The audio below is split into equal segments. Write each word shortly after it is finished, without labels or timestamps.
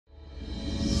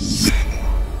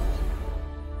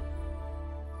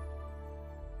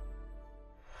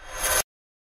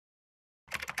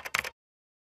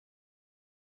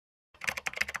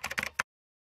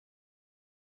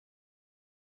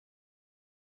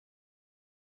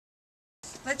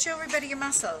Let's show everybody your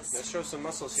muscles. Let's show some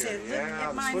muscles here. Say, look Yeah,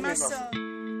 at my swimming muscle.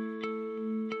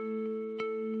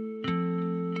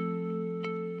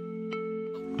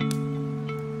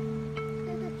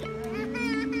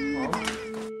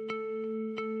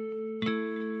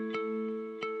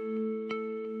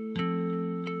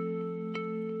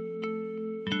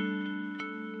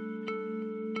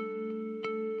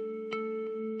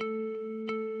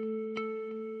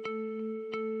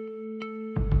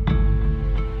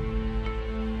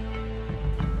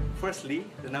 Firstly,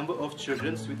 the number of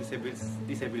children with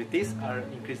disabilities are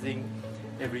increasing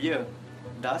every year.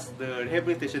 Thus, the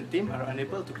rehabilitation team are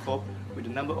unable to cope with the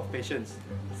number of patients.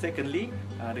 Secondly,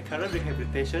 the current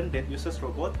rehabilitation that uses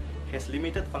robot has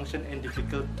limited function and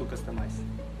difficult to customize.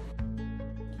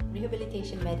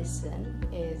 Rehabilitation medicine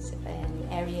is an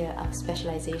area of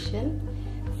specialization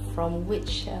from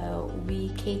which we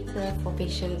cater for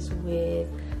patients with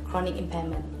chronic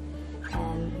impairment,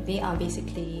 and they are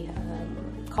basically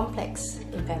complex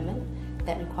impairment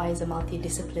that requires a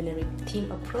multidisciplinary team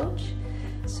approach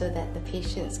so that the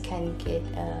patients can get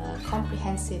a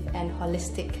comprehensive and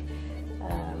holistic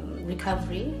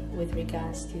recovery with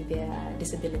regards to their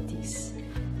disabilities.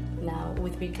 Now,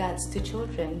 with regards to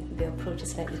children, the approach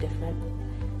is slightly different,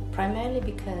 primarily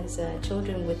because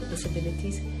children with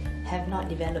disabilities have not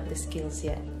developed the skills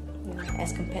yet.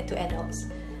 As compared to adults,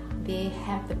 they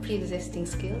have the pre-existing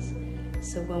skills.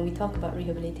 So when we talk about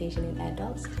rehabilitation in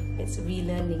adults, it's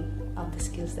relearning of the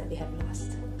skills that they have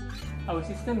lost. Our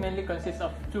system mainly consists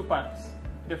of two parts.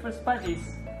 The first part is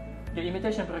the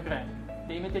imitation program.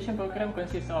 The imitation program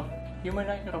consists of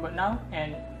humanoid robot now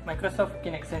and Microsoft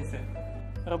Kinect sensor.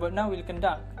 Robot now will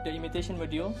conduct the imitation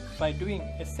module by doing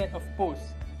a set of poses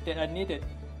that are needed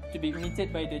to be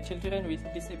imitated by the children with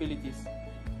disabilities.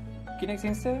 Kinect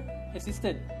sensor,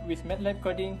 assisted with MATLAB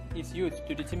coding, is used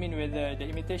to determine whether the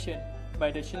imitation by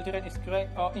the children is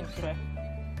correct or incorrect.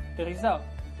 The result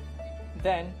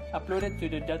then uploaded to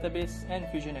the database and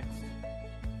Fusionex.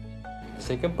 The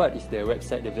second part is the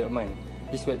website development.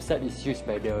 This website is used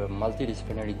by the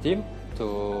multidisciplinary team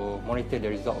to monitor the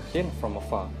result obtained from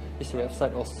afar. This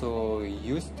website also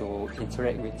used to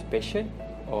interact with patients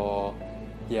or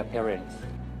their parents.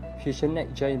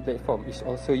 Fusionex Giant platform is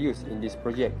also used in this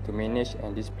project to manage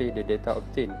and display the data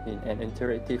obtained in an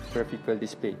interactive graphical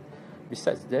display.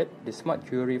 Besides that, the smart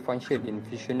query function in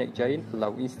Fusionex Giant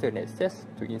allows instant access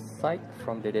to insight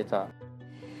from the data.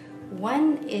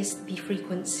 One is the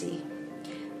frequency.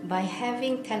 By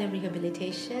having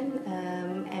telerehabilitation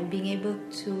and being able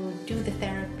to do the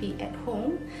therapy at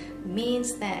home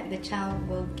means that the child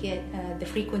will get the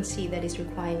frequency that is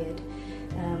required.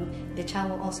 The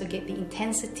child will also get the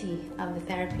intensity of the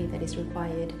therapy that is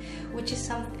required, which is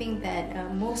something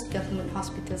that most government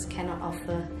hospitals cannot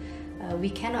offer.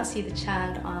 We cannot see the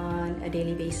child on a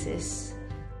daily basis.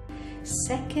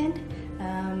 Second,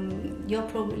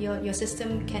 your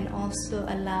system can also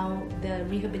allow the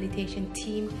rehabilitation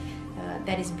team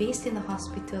that is based in the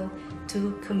hospital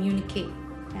to communicate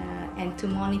and to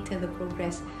monitor the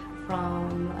progress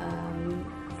from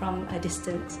a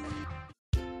distance.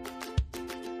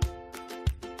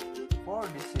 For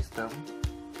this system,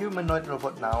 humanoid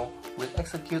robot now will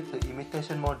execute the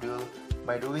imitation module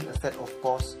by doing a set of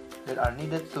poses that are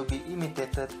needed to be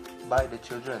imitated by the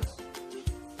children.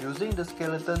 Using the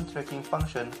skeleton tracking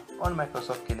function on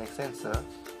Microsoft Kinect sensor,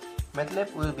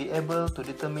 MATLAB will be able to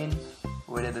determine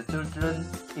whether the children's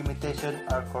imitation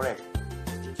are correct.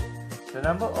 The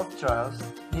number of trials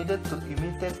needed to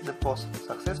imitate the pose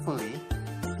successfully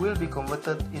will be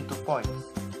converted into points.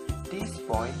 These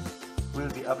points will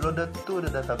be uploaded to the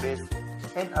database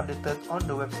and updated on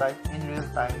the website in real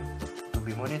time to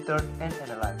be monitored and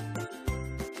analyzed.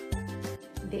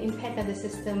 The impact of the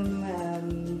system,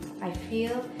 I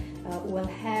feel, will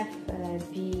have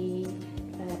the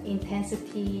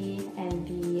intensity and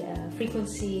the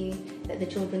frequency that the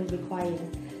children require.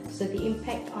 So the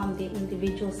impact on the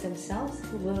individuals themselves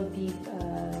will be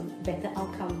better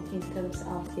outcome in terms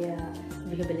of their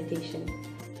rehabilitation.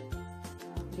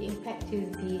 The impact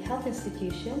to the health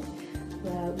institution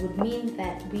would mean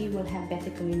that we will have better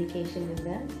communication with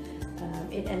them.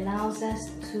 It allows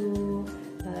us to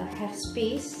have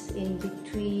space in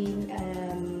between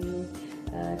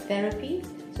therapy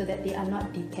so that they are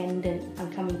not dependent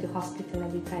on coming to hospital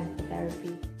every time for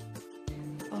therapy.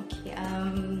 Okay,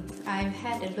 I've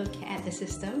had a look at the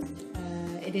system.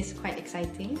 It is quite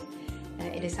exciting.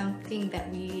 It is something that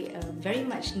we very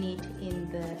much need in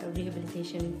the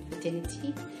rehabilitation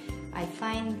fraternity. I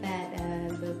find that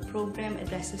the program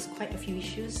addresses quite a few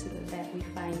issues that we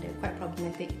find quite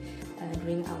problematic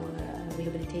during our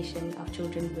rehabilitation of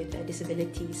children with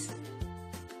disabilities.